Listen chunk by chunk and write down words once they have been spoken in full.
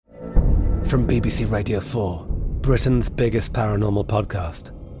From BBC Radio 4, Britain's biggest paranormal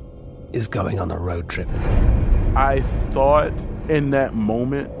podcast is going on a road trip. I thought in that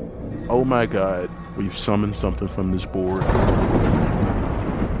moment, oh my God, we've summoned something from this board.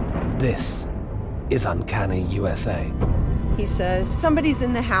 This is Uncanny USA. He says, somebody's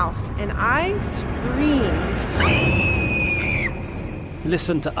in the house, and I screamed.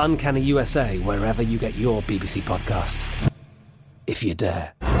 Listen to Uncanny USA wherever you get your BBC podcasts, if you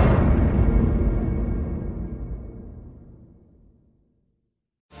dare.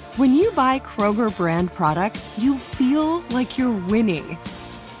 When you buy Kroger brand products, you feel like you're winning.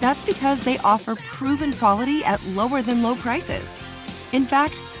 That's because they offer proven quality at lower than low prices. In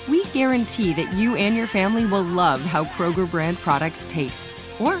fact, we guarantee that you and your family will love how Kroger brand products taste,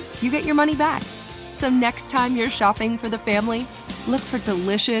 or you get your money back. So next time you're shopping for the family, look for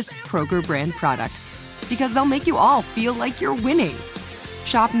delicious Kroger brand products, because they'll make you all feel like you're winning.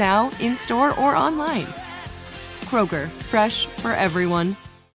 Shop now, in-store, or online. Kroger, fresh for everyone.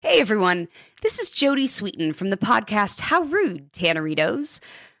 Hey everyone, this is Jodie Sweetin from the podcast How Rude, Tanneritos.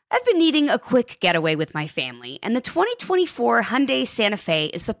 I've been needing a quick getaway with my family, and the 2024 Hyundai Santa Fe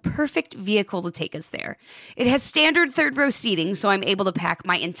is the perfect vehicle to take us there. It has standard third-row seating, so I'm able to pack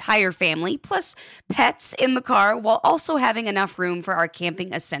my entire family, plus pets, in the car, while also having enough room for our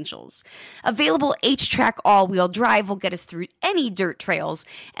camping essentials. Available H-Track all-wheel drive will get us through any dirt trails,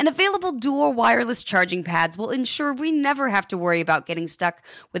 and available dual wireless charging pads will ensure we never have to worry about getting stuck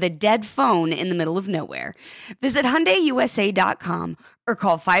with a dead phone in the middle of nowhere. Visit HyundaiUSA.com or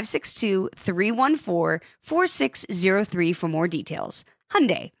call 562-314-4603 for more details.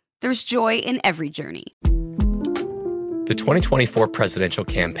 Hyundai, there's joy in every journey. The 2024 presidential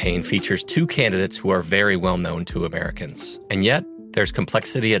campaign features two candidates who are very well known to Americans. And yet, there's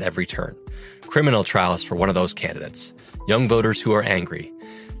complexity at every turn. Criminal trials for one of those candidates. Young voters who are angry.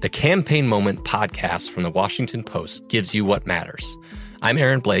 The Campaign Moment podcast from the Washington Post gives you what matters. I'm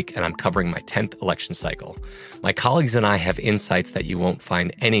Aaron Blake, and I'm covering my 10th election cycle. My colleagues and I have insights that you won't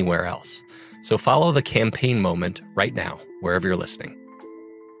find anywhere else. So follow the Campaign Moment right now, wherever you're listening.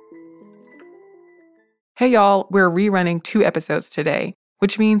 Hey y'all, we're rerunning 2 episodes today,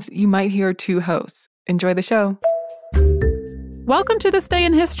 which means you might hear 2 hosts. Enjoy the show. Welcome to This Day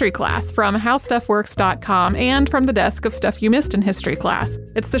in History class from HowStuffWorks.com and from the desk of Stuff You Missed in History class.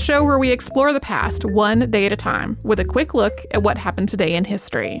 It's the show where we explore the past one day at a time with a quick look at what happened today in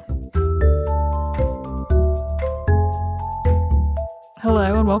history.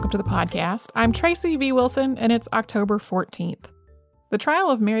 Hello and welcome to the podcast. I'm Tracy V. Wilson and it's October 14th. The trial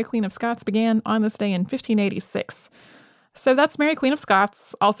of Mary Queen of Scots began on this day in 1586. So that's Mary Queen of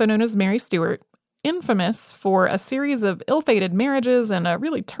Scots, also known as Mary Stuart, infamous for a series of ill-fated marriages and a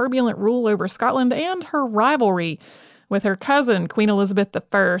really turbulent rule over Scotland and her rivalry with her cousin, Queen Elizabeth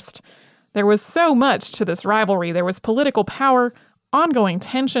I. There was so much to this rivalry. There was political power, ongoing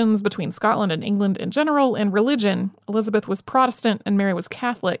tensions between Scotland and England in general, and religion. Elizabeth was Protestant and Mary was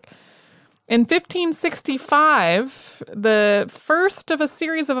Catholic. In 1565, the first of a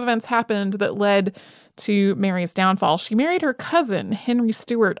series of events happened that led to Mary's downfall. She married her cousin, Henry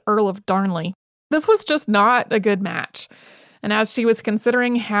Stuart, Earl of Darnley. This was just not a good match. And as she was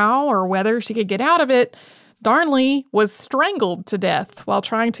considering how or whether she could get out of it, Darnley was strangled to death while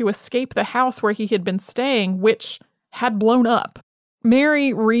trying to escape the house where he had been staying, which had blown up.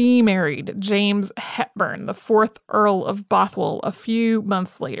 Mary remarried James Hepburn, the 4th Earl of Bothwell, a few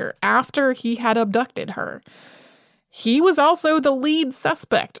months later, after he had abducted her. He was also the lead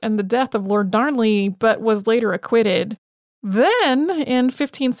suspect in the death of Lord Darnley, but was later acquitted. Then, in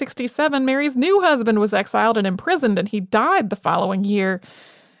 1567, Mary's new husband was exiled and imprisoned, and he died the following year.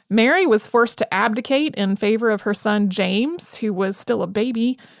 Mary was forced to abdicate in favor of her son James, who was still a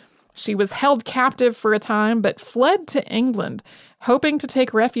baby. She was held captive for a time, but fled to England, hoping to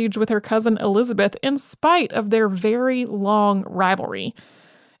take refuge with her cousin Elizabeth in spite of their very long rivalry.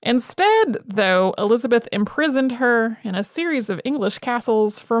 Instead, though, Elizabeth imprisoned her in a series of English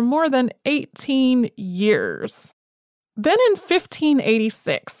castles for more than 18 years. Then in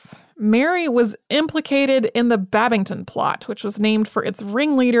 1586, Mary was implicated in the Babington Plot, which was named for its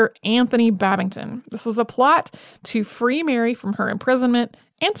ringleader, Anthony Babington. This was a plot to free Mary from her imprisonment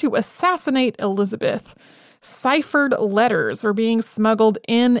and to assassinate Elizabeth. Ciphered letters were being smuggled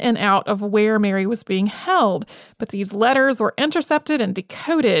in and out of where Mary was being held, but these letters were intercepted and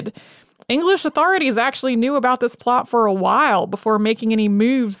decoded. English authorities actually knew about this plot for a while before making any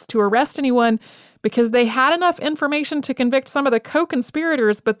moves to arrest anyone, because they had enough information to convict some of the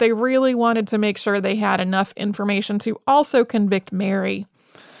co-conspirators, but they really wanted to make sure they had enough information to also convict Mary.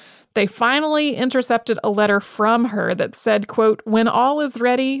 They finally intercepted a letter from her that said, quote, "When all is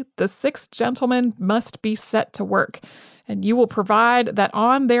ready, the 6 gentlemen must be set to work, and you will provide that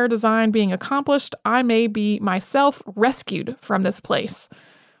on their design being accomplished, I may be myself rescued from this place."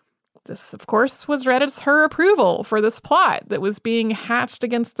 This, of course, was read as her approval for this plot that was being hatched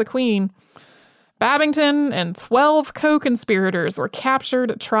against the Queen. Babington and 12 co-conspirators were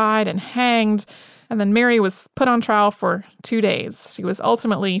captured, tried, and hanged, and then Mary was put on trial for 2 days. She was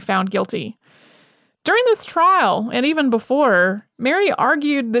ultimately found guilty. During this trial, and even before, Mary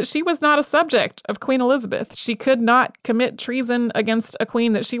argued that she was not a subject of Queen Elizabeth. She could not commit treason against a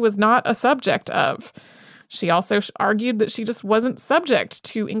queen that she was not a subject of. She also argued that she just wasn't subject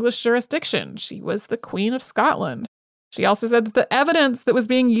to English jurisdiction. She was the Queen of Scotland. She also said that the evidence that was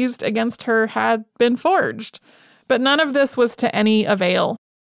being used against her had been forged. But none of this was to any avail.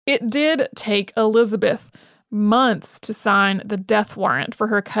 It did take Elizabeth months to sign the death warrant for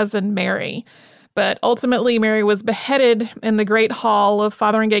her cousin Mary. But ultimately, Mary was beheaded in the Great Hall of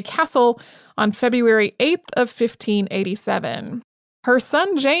Fotheringay Castle on February 8th of 1587. Her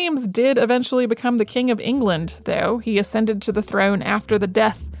son James did eventually become the King of England, though. He ascended to the throne after the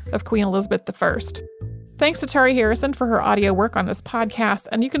death of Queen Elizabeth I. Thanks to Tari Harrison for her audio work on this podcast,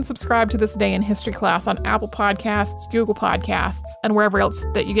 and you can subscribe to This Day in History Class on Apple Podcasts, Google Podcasts, and wherever else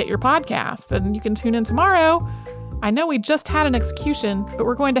that you get your podcasts. And you can tune in tomorrow. I know we just had an execution, but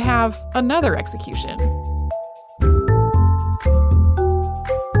we're going to have another execution.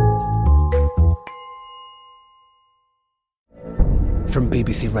 From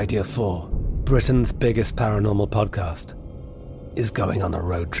BBC Radio 4, Britain's biggest paranormal podcast is going on a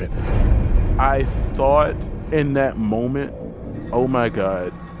road trip. I thought in that moment, oh my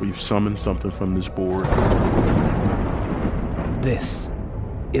God, we've summoned something from this board. This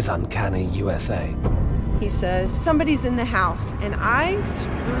is Uncanny USA. He says, somebody's in the house, and I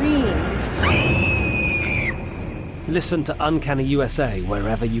screamed. Listen to Uncanny USA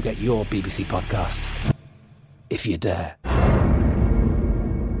wherever you get your BBC podcasts, if you dare.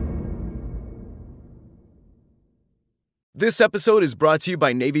 This episode is brought to you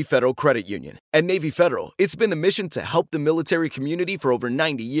by Navy Federal Credit Union. At Navy Federal, it's been the mission to help the military community for over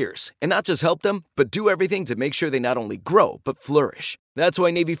 90 years. And not just help them, but do everything to make sure they not only grow, but flourish. That's why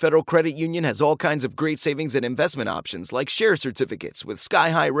Navy Federal Credit Union has all kinds of great savings and investment options like share certificates with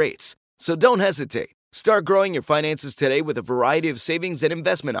sky-high rates. So don't hesitate. Start growing your finances today with a variety of savings and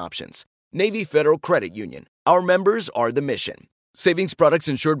investment options. Navy Federal Credit Union. Our members are the mission. Savings products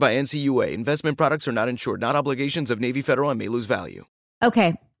insured by NCUA. Investment products are not insured, not obligations of Navy Federal and may lose value.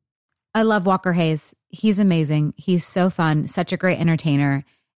 Okay. I love Walker Hayes. He's amazing. He's so fun, such a great entertainer.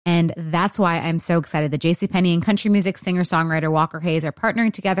 And that's why I'm so excited that JCPenney and country music singer-songwriter Walker Hayes are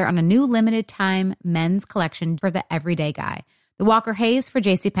partnering together on a new limited-time men's collection for the everyday guy. The Walker Hayes for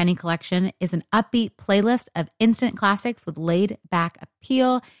JCPenney collection is an upbeat playlist of instant classics with laid-back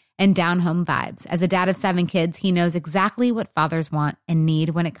appeal and down-home vibes. As a dad of 7 kids, he knows exactly what fathers want and need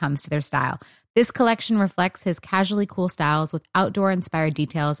when it comes to their style. This collection reflects his casually cool styles with outdoor-inspired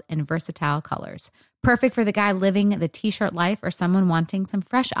details and versatile colors. Perfect for the guy living the t-shirt life or someone wanting some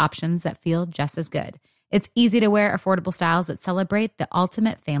fresh options that feel just as good. It's easy to wear, affordable styles that celebrate the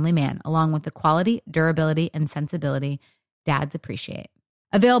ultimate family man, along with the quality, durability, and sensibility dads appreciate.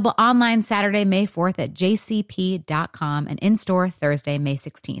 Available online Saturday, May 4th at jcp.com and in-store Thursday, May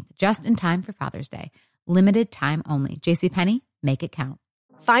 16th, just in time for Father's Day. Limited time only. JCPenney, make it count.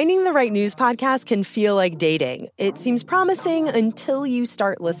 Finding the right news podcast can feel like dating. It seems promising until you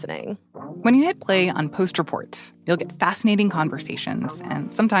start listening. When you hit play on Post Reports, you'll get fascinating conversations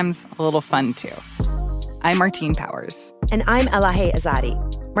and sometimes a little fun, too. I'm Martine Powers. And I'm Elahe Azadi.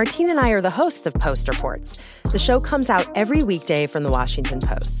 Martine and I are the hosts of Post Reports. The show comes out every weekday from the Washington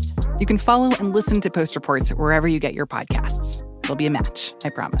Post. You can follow and listen to Post Reports wherever you get your podcasts. It'll be a match, I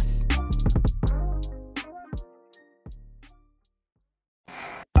promise.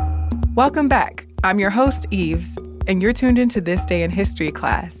 Welcome back. I'm your host, Eves, and you're tuned into This Day in History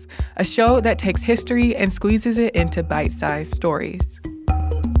Class, a show that takes history and squeezes it into bite-sized stories.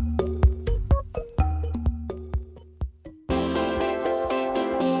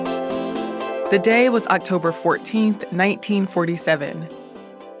 The day was October 14th, 1947.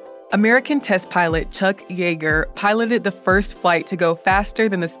 American test pilot Chuck Yeager piloted the first flight to go faster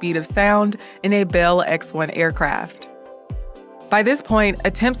than the speed of sound in a Bell X-1 aircraft. By this point,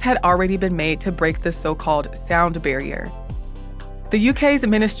 attempts had already been made to break the so-called sound barrier. The UK's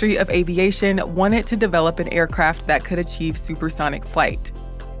Ministry of Aviation wanted to develop an aircraft that could achieve supersonic flight.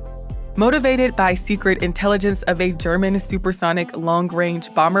 Motivated by secret intelligence of a German supersonic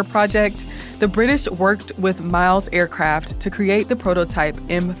long-range bomber project, the British worked with Miles Aircraft to create the prototype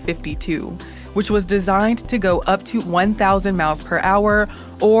M52, which was designed to go up to 1,000 miles per hour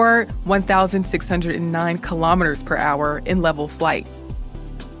or 1,609 kilometers per hour in level flight.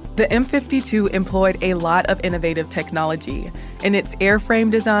 The M52 employed a lot of innovative technology in its airframe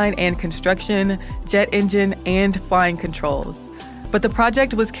design and construction, jet engine, and flying controls. But the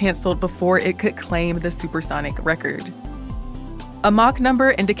project was canceled before it could claim the supersonic record. A Mach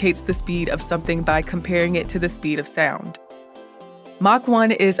number indicates the speed of something by comparing it to the speed of sound. Mach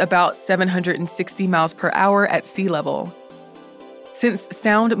 1 is about 760 miles per hour at sea level. Since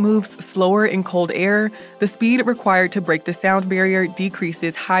sound moves slower in cold air, the speed required to break the sound barrier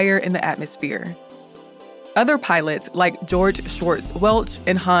decreases higher in the atmosphere. Other pilots, like George Schwartz Welch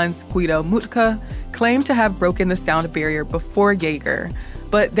and Hans Guido Muttke, claim to have broken the sound barrier before Yeager,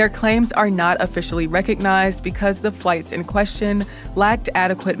 but their claims are not officially recognized because the flights in question lacked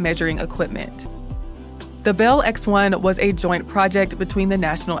adequate measuring equipment. The Bell X-1 was a joint project between the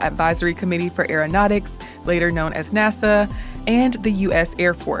National Advisory Committee for Aeronautics, later known as NASA, and the U.S.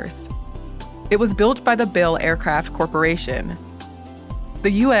 Air Force. It was built by the Bell Aircraft Corporation.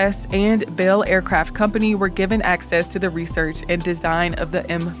 The U.S. and Bell Aircraft Company were given access to the research and design of the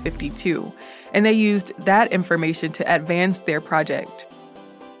M52, and they used that information to advance their project.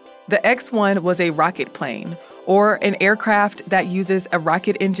 The X-1 was a rocket plane, or an aircraft that uses a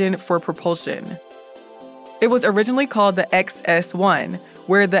rocket engine for propulsion. It was originally called the XS-1,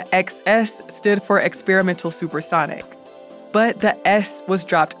 where the XS stood for Experimental Supersonic. But the S was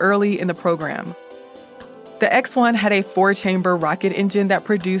dropped early in the program. The X-1 had a 4-chamber rocket engine that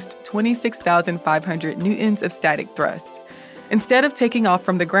produced 26,500 newtons of static thrust. Instead of taking off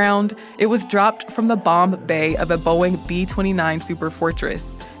from the ground, it was dropped from the bomb bay of a Boeing B-29 Superfortress,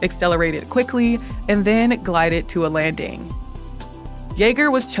 accelerated quickly, and then glided to a landing.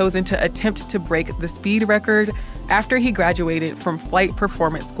 Yeager was chosen to attempt to break the speed record after he graduated from Flight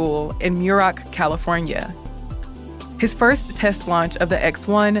Performance School in Muroc, California. His first test launch of the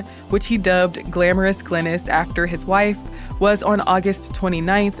X-1, which he dubbed Glamorous Glennis after his wife, was on August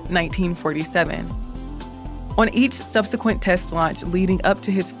 29, 1947. On each subsequent test launch leading up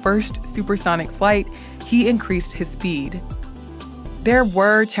to his first supersonic flight, he increased his speed. There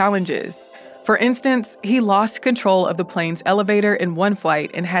were challenges. For instance, he lost control of the plane's elevator in one flight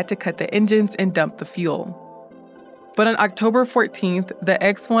and had to cut the engines and dump the fuel. But on October 14th, the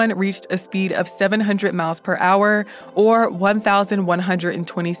X-1 reached a speed of 700 miles per hour or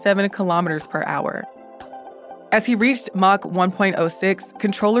 1,127 kilometers per hour. As he reached Mach 1.06,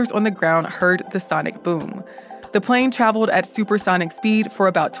 controllers on the ground heard the sonic boom. The plane traveled at supersonic speed for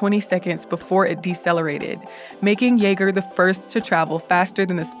about 20 seconds before it decelerated, making Yeager the first to travel faster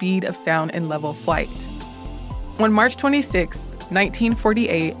than the speed of sound in level flight. On March 26,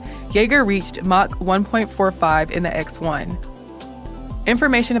 1948, Yeager reached Mach 1.45 in the X-1.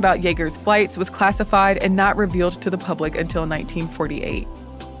 Information about Yeager's flights was classified and not revealed to the public until 1948.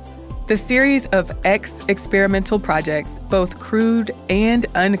 The series of X experimental projects, both crewed and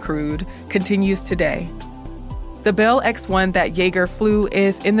uncrewed, continues today. The Bell X-1 that Yeager flew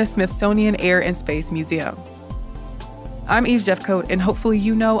is in the Smithsonian Air and Space Museum. I'm Eve Jeffcoat, and hopefully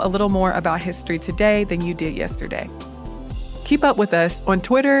you know a little more about history today than you did yesterday. Keep up with us on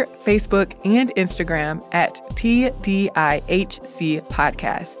Twitter, Facebook, and Instagram at TDIHC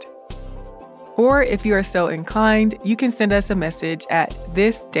Podcast. Or if you are so inclined, you can send us a message at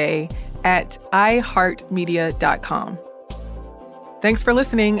thisday@iheartmedia.com. Thanks for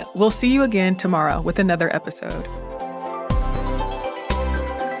listening. We'll see you again tomorrow with another episode.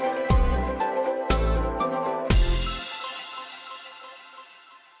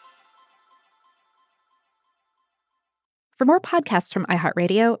 For more podcasts from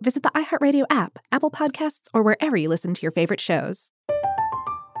iHeartRadio, visit the iHeartRadio app, Apple Podcasts, or wherever you listen to your favorite shows.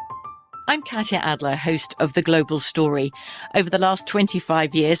 I'm Katya Adler, host of The Global Story. Over the last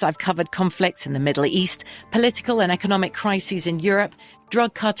 25 years, I've covered conflicts in the Middle East, political and economic crises in Europe,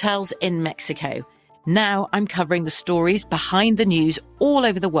 drug cartels in Mexico. Now I'm covering the stories behind the news all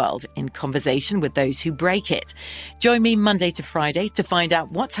over the world in conversation with those who break it. Join me Monday to Friday to find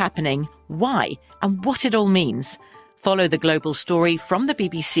out what's happening, why, and what it all means. Follow The Global Story from the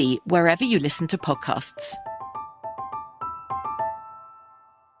BBC wherever you listen to podcasts.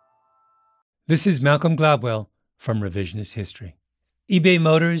 This is Malcolm Gladwell from Revisionist History. eBay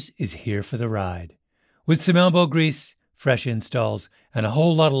Motors is here for the ride. With some elbow grease, fresh installs, and a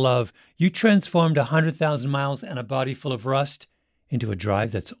whole lot of love, you transformed 100,000 miles and a body full of rust into a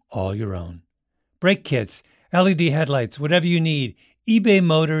drive that's all your own. Brake kits, LED headlights, whatever you need, eBay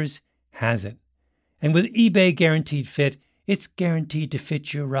Motors has it. And with eBay Guaranteed Fit, it's guaranteed to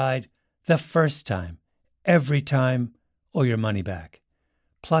fit your ride the first time, every time, or your money back.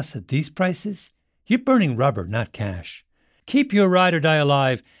 Plus, at these prices, you're burning rubber, not cash. Keep your ride or die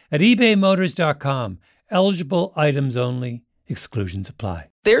alive at ebaymotors.com. Eligible items only. Exclusions apply.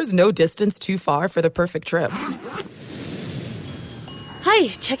 There's no distance too far for the perfect trip. Hi,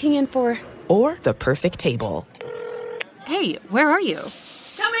 checking in for... Or the perfect table. Hey, where are you?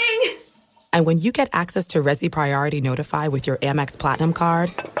 Coming! And when you get access to Resi Priority Notify with your Amex Platinum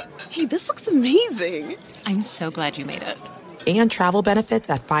card... Hey, this looks amazing. I'm so glad you made it. And travel benefits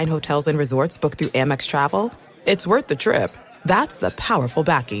at fine hotels and resorts booked through Amex Travel, it's worth the trip. That's the powerful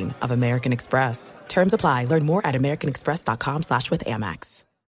backing of American Express. Terms apply. Learn more at americanexpress.com/withAmex.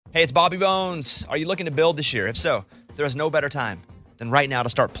 Hey, it's Bobby Bones. Are you looking to build this year? If so, there is no better time than right now to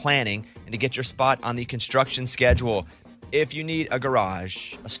start planning and to get your spot on the construction schedule. If you need a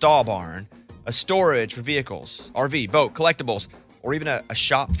garage, a stall barn, a storage for vehicles, RV, boat, collectibles, or even a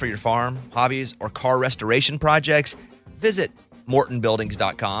shop for your farm, hobbies, or car restoration projects, visit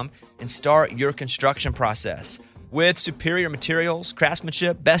MortonBuildings.com and start your construction process. With superior materials,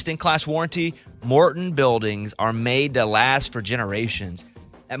 craftsmanship, best-in-class warranty, Morton Buildings are made to last for generations.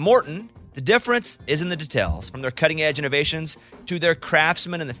 At Morton, the difference is in the details. From their cutting-edge innovations to their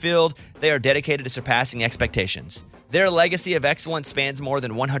craftsmen in the field, they are dedicated to surpassing expectations. Their legacy of excellence spans more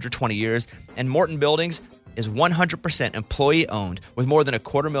than 120 years, and Morton Buildings is 100% employee-owned with more than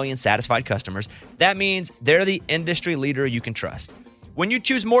 250,000 satisfied customers. That means they're the industry leader you can trust. When you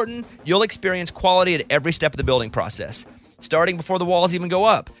choose Morton, you'll experience quality at every step of the building process, starting before the walls even go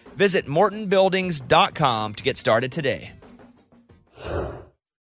up. Visit MortonBuildings.com to get started today.